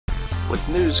With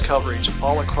news coverage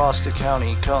all across the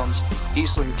county comes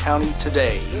Eastland County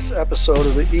Today. This episode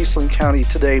of the Eastland County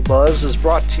Today Buzz is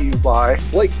brought to you by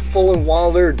Blake Full &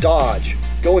 Wilder Dodge.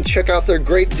 Go and check out their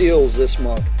great deals this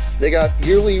month. They got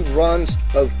yearly runs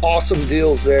of awesome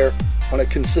deals there on a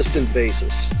consistent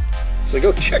basis. So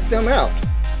go check them out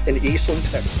in Eastland,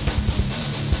 Texas.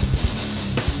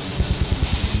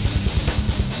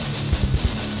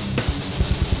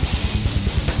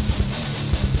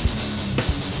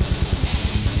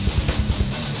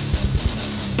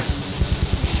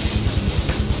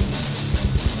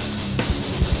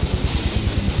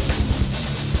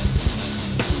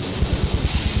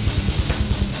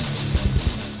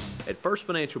 At First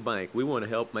Financial Bank, we want to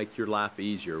help make your life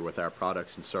easier with our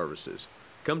products and services.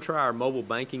 Come try our mobile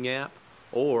banking app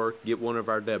or get one of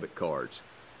our debit cards.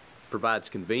 Provides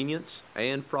convenience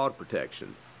and fraud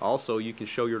protection. Also, you can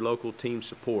show your local team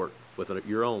support with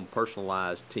your own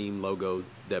personalized team logo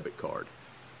debit card.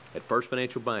 At First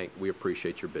Financial Bank, we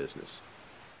appreciate your business.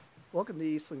 Welcome to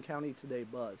Eastland County Today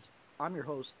Buzz. I'm your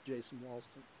host, Jason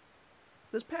Walston.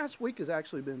 This past week has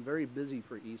actually been very busy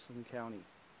for Eastland County,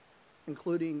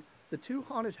 including the 2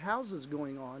 haunted houses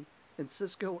going on in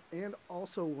Cisco and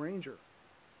also Ranger.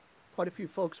 Quite a few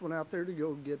folks went out there to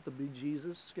go get the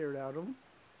bejesus scared out of them,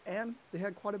 and they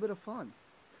had quite a bit of fun.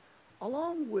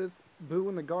 Along with Boo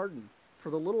in the Garden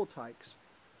for the Little Tykes,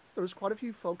 there was quite a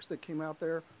few folks that came out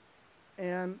there,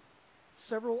 and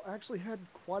several actually had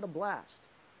quite a blast.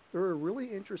 There were really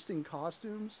interesting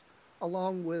costumes,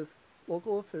 along with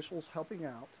local officials helping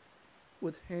out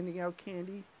with handing out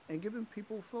candy and giving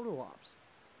people photo ops.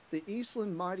 The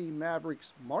Eastland Mighty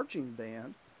Mavericks marching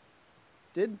band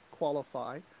did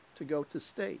qualify to go to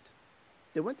state.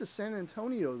 They went to San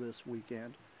Antonio this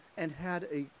weekend and had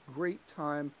a great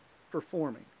time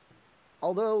performing.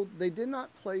 Although they did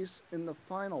not place in the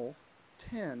final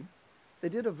 10, they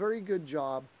did a very good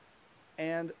job,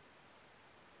 and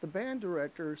the band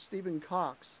director, Stephen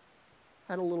Cox,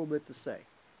 had a little bit to say.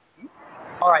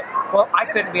 All right, well, I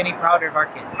couldn't be any prouder of our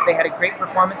kids. They had a great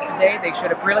performance today. They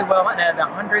showed up really well, and out of the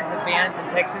hundreds of bands in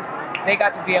Texas, they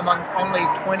got to be among only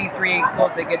 23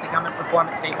 schools that get to come and perform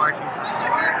at state marching. I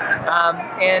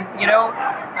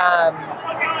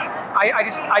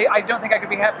don't think I could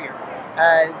be happier.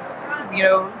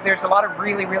 There's a lot of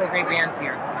really, really great bands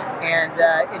here, and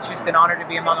it's just an honor to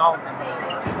be among all of them.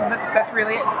 And that's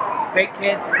really it. Great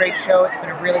kids, great show. It's been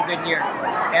a really good year,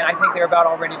 and I think they're about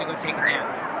all ready to go take a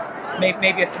nap.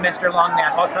 Maybe a semester-long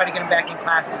nap. I'll try to get them back in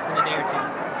classes in a day or two.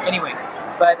 Anyway,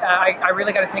 but I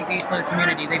really got to thank the Eastland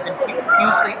community. They've been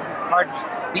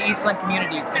the Eastland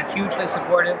community has been hugely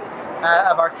supportive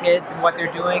of our kids and what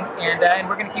they're doing, and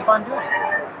we're going to keep on doing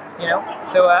it.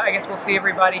 So I guess we'll see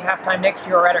everybody halftime next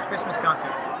year or at our Christmas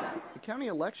concert. The county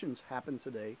elections happened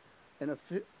today,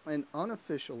 and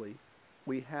unofficially,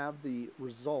 we have the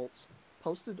results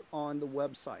posted on the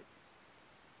website.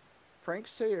 Frank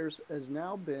Sayers has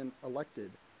now been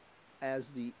elected as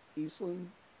the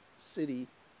Eastland City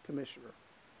Commissioner.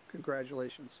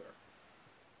 Congratulations, sir.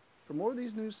 For more of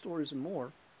these news stories and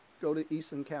more, go to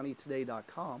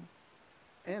eastlandcountytoday.com,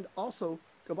 and also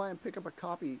go by and pick up a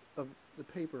copy of the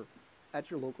paper at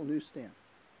your local newsstand.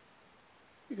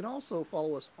 You can also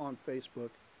follow us on Facebook,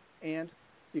 and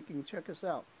you can check us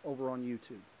out over on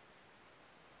YouTube.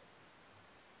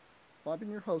 Well, I've been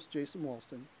your host, Jason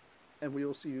Walston, and we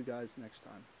will see you guys next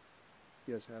time.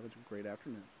 You guys have a great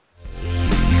afternoon.